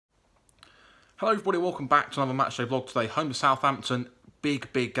Hello everybody, welcome back to another matchday vlog today. Home to Southampton,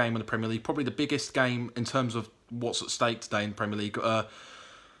 big game in the Premier League. Probably the biggest game in terms of what's at stake today in the Premier League. Neither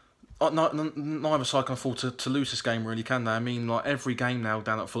side can afford to lose this game, really, can they? I mean, like, every game now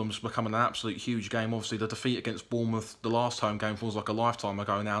down at Fulham is becoming an absolute huge game. Obviously, the defeat against Bournemouth, the last home game, feels like a lifetime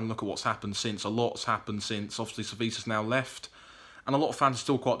ago now. And look at what's happened since. A lot's happened since. Obviously, Savisa's now left. And a lot of fans are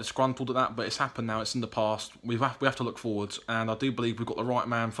still quite disgruntled at that, but it's happened now, it's in the past. We have to look forwards, and I do believe we've got the right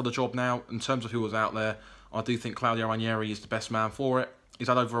man for the job now. In terms of who was out there, I do think Ranieri is the best man for it. He's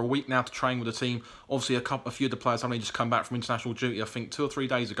had over a week now to train with the team. Obviously, a few of the players have only just come back from international duty, I think 2 or 3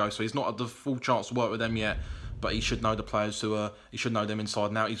 days ago, so he's not had the full chance to work with them yet, but he should know the players, he should know them inside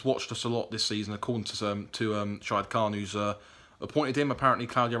and out. He's watched us a lot this season, according to Shahid Khan, who's appointed him. Apparently,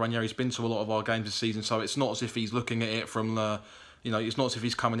 Ranieri's been to a lot of our games this season, so it's not as if he's looking at it from it's not as if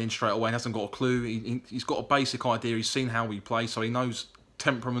he's coming in straight away and hasn't got a clue. He's got a basic idea. He's seen how we play, so he knows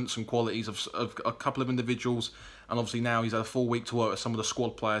temperaments and qualities of a couple of individuals. And obviously now he's had a full week to work with some of the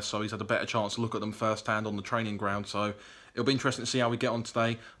squad players, so he's had a better chance to look at them firsthand on the training ground. So it'll be interesting to see how we get on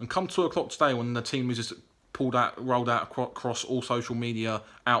today. And come 2 o'clock today, when the team is rolled out across all social media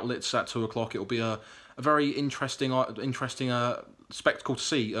outlets at 2 o'clock, it'll be a very interesting spectacle to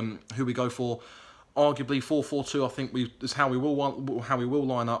see who we go for. Arguably 4-4-2, I think is how we will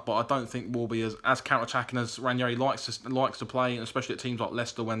line up, but I don't think we'll be as counter-attacking as Ranieri likes to play, and especially at teams like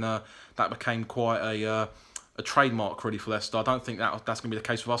Leicester, when that became quite a trademark really for Leicester. I don't think that's going to be the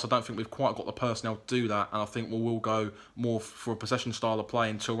case with us. I don't think we've quite got the personnel to do that, and I think we'll go more for a possession style of play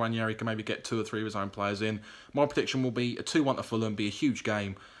until Ranieri can maybe get 2 or 3 of his own players in. My prediction will be a 2-1 to Fulham, be a huge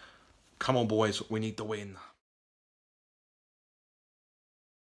game. Come on, boys, we need the win.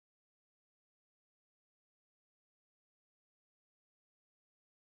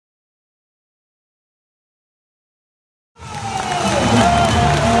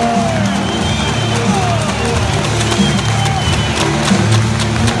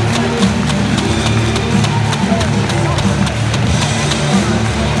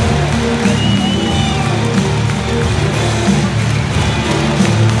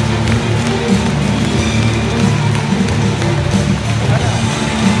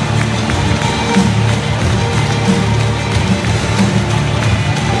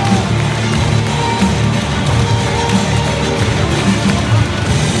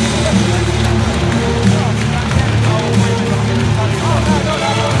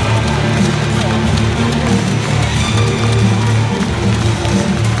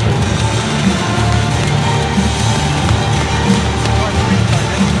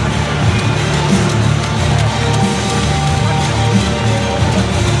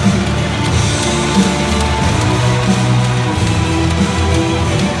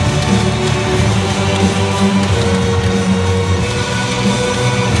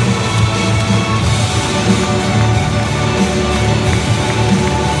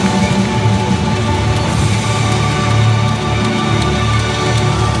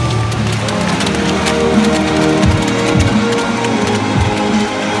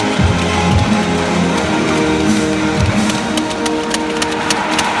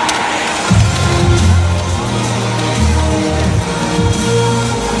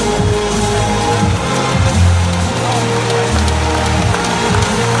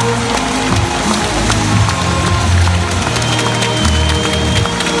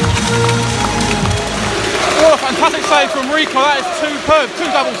 Fantastic save from Rico, that is superb, 2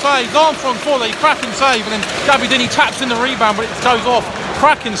 double saves. Armstrong fully, cracking save, and then Gabby Dini taps in the rebound, but it goes off.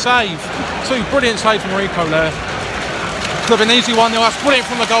 Cracking save. 2 brilliant saves from Rico there. Could have been an easy 1-0, that's brilliant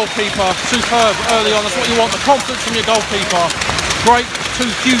from the goalkeeper. Superb early on, that's what you want, the confidence from your goalkeeper. Great, 2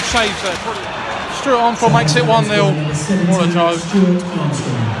 huge saves there. Stuart Armstrong makes it 1-0. What a joke.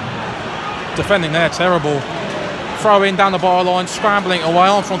 Defending there, terrible. Throw in down the byline, scrambling away.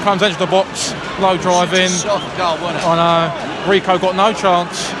 Armstrong comes into the box, low drive in. I know. Rico got no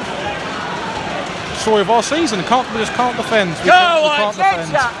chance. Story of our season. We just can't defend. We can't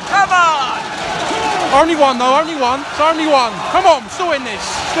defend. Come on! Only 1 though. Only 1. It's only 1. Come on, still in this.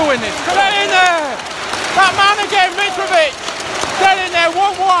 Still in this. Get in there. That man again, Mitrovic. Get in there.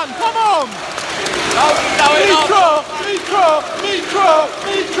 1-1. Come on. Mitro.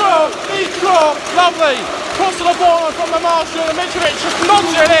 Lovely. Cross to the bottom from the Marshall, and Mitrovic just nods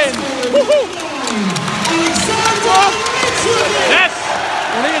it in. Yes!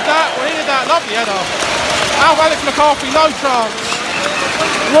 We needed that. Lovely header. Alex McCarthy, no chance.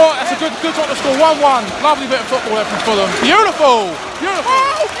 Right, that's a good shot to score. 1-1. Lovely bit of football there from Fulham. Beautiful.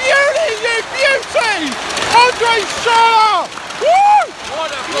 Oh, beauty, you beauty! Andre Schürrle! Woo!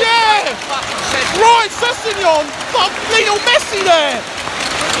 Yeah! Right, Sessignon! Lionel Messi there!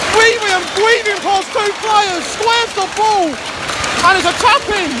 Weaving past two players, squares the ball, and it's a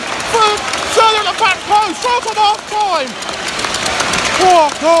tap-in for Shirley at the back post, right on half time.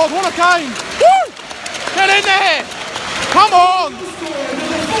 Oh God, what a game. Woo! Get in there. Come on.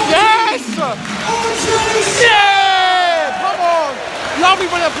 Yes. Yeah, come on. Lovely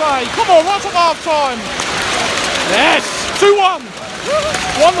bit of play. Come on, right on half time. Yes, 2-1.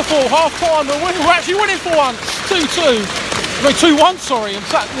 Wonderful, half time. We're actually winning for once. 2-2. I mean 2-1, sorry.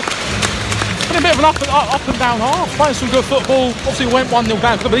 Been a bit of an up and down half, playing some good football. Obviously went 1-0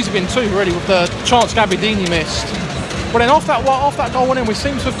 down, could have easily been 2 really with the chance Gabbiadini missed. But then off that goal went in, we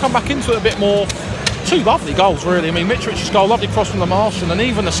seem to have come back into it a bit more. 2 lovely goals really. I mean Mitrovic's goal, lovely cross from the Martian, and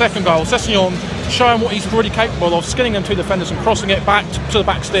even the second goal, Sessegnon showing what he's really capable of, skinning them 2 defenders and crossing it back to the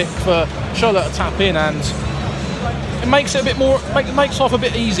back stick for Charlotte to tap in, and it makes it a bit more, makes life a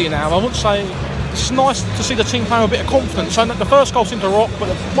bit easier now. I wouldn't say. It's nice to see the team playing with a bit of confidence. So the first goal seemed to rock, but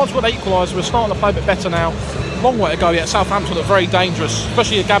once they equalised, we're starting to play a bit better now. Long way to go yet. Southampton are very dangerous,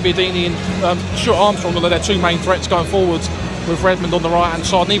 especially Gabbiadini and Stuart Armstrong, although they're 2 main threats going forwards, with Redmond on the right hand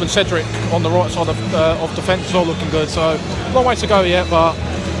side and even Cedric on the right side of defence is all looking good. So long way to go yet, but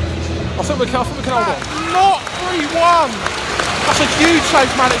I think we can hold it. Not 3-1. That's a huge save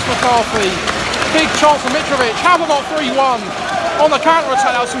from Alex McCarthy. Big chance for Mitrovic. How about 3-1? On the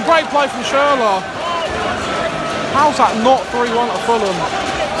counter-attack, that was some great play from Schürrle. How's that not 3-1 at Fulham?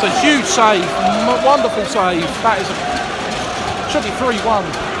 It's a huge save, wonderful save. That is should be 3-1.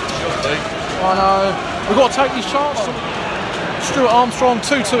 I know. We've got to take these chances. Stuart Armstrong,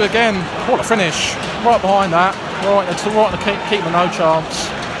 2-2 again. What a finish. Right behind that. Right to keep no chance.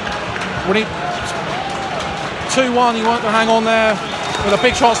 We need 2-1, you want to hang on there with a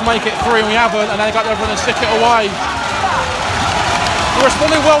big chance to make it 3, and we haven't, and they got over and stick it away. We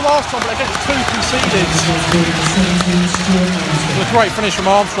responded well last time, but they get 2 conceded. It was a great finish from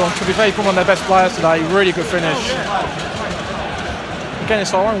Armstrong. To be fair, he's one of their best players today. Really good finish. Again,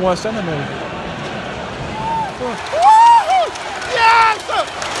 it's our own worst enemy. Woo-hoo! Yes!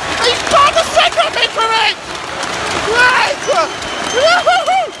 He's got the second Mitrovic! Yes!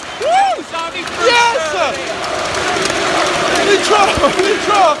 Woo-hoo! Woo! Yes! He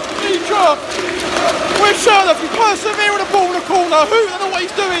dropped. With Schürrle, if you persevere with the ball in the corner, who don't know what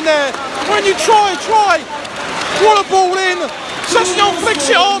he's doing there? When you try, what a ball in. Sessegnon flicks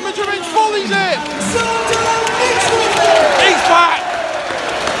it on, Mitrovic volleys it. He's back.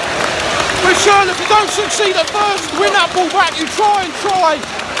 With Schürrle, if you don't succeed at first, win that ball back, you try.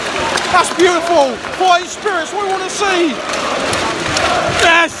 That's beautiful. Fighting spirits, what we want to see.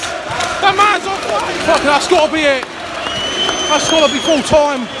 Yes, the man's on fire. Fuck, that's got to be it. That's got to be full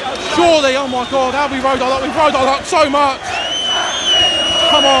time. Surely, oh my God, how we rode our luck. We've rode our luck so much.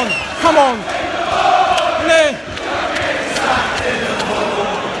 Come on. Yeah.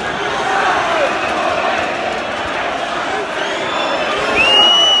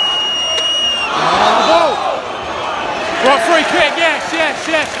 Right, free kick, yes,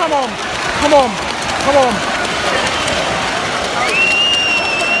 come on. Come on,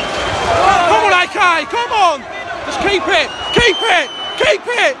 AK, come on. Just keep it.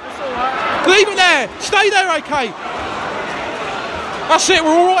 Leave it there. Stay there, AK. That's it. We're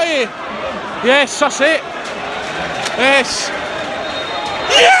all right here. Yes, that's it. Yes.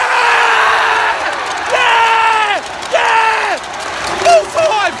 Yeah! Full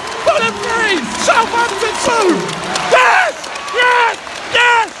time. Fulham 3. Southampton 2. Yes.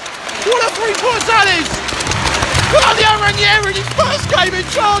 What a 3 points that is. Claudio Ranieri in his first game in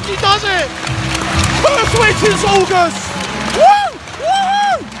charge. He does it. First win since August. Woo!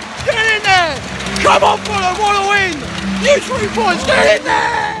 Get in there! Come on, Fulham, what a win! Huge 3 points, get in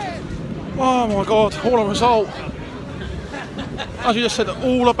there! Oh my God, what a result. As you just said,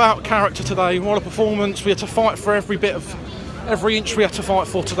 all about character today. What a performance. We had to fight for every inch we had to fight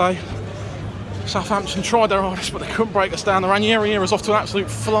for today. Southampton tried their hardest, but they couldn't break us down. The Ranieri era is off to an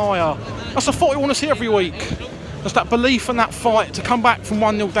absolute flyer. That's the fight we want to see every week. There's that belief and that fight to come back from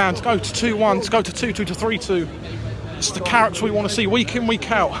 1-0 down, to go to 2-1, to go to 2-2, to 3-2. It's the character we want to see week in,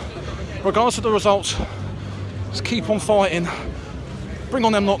 week out. Regardless of the results, just keep on fighting. Bring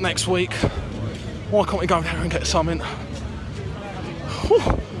on them lot next week. Why can't we go there and get something? Whew.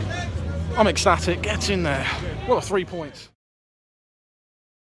 I'm ecstatic. Get in there. What a 3 points.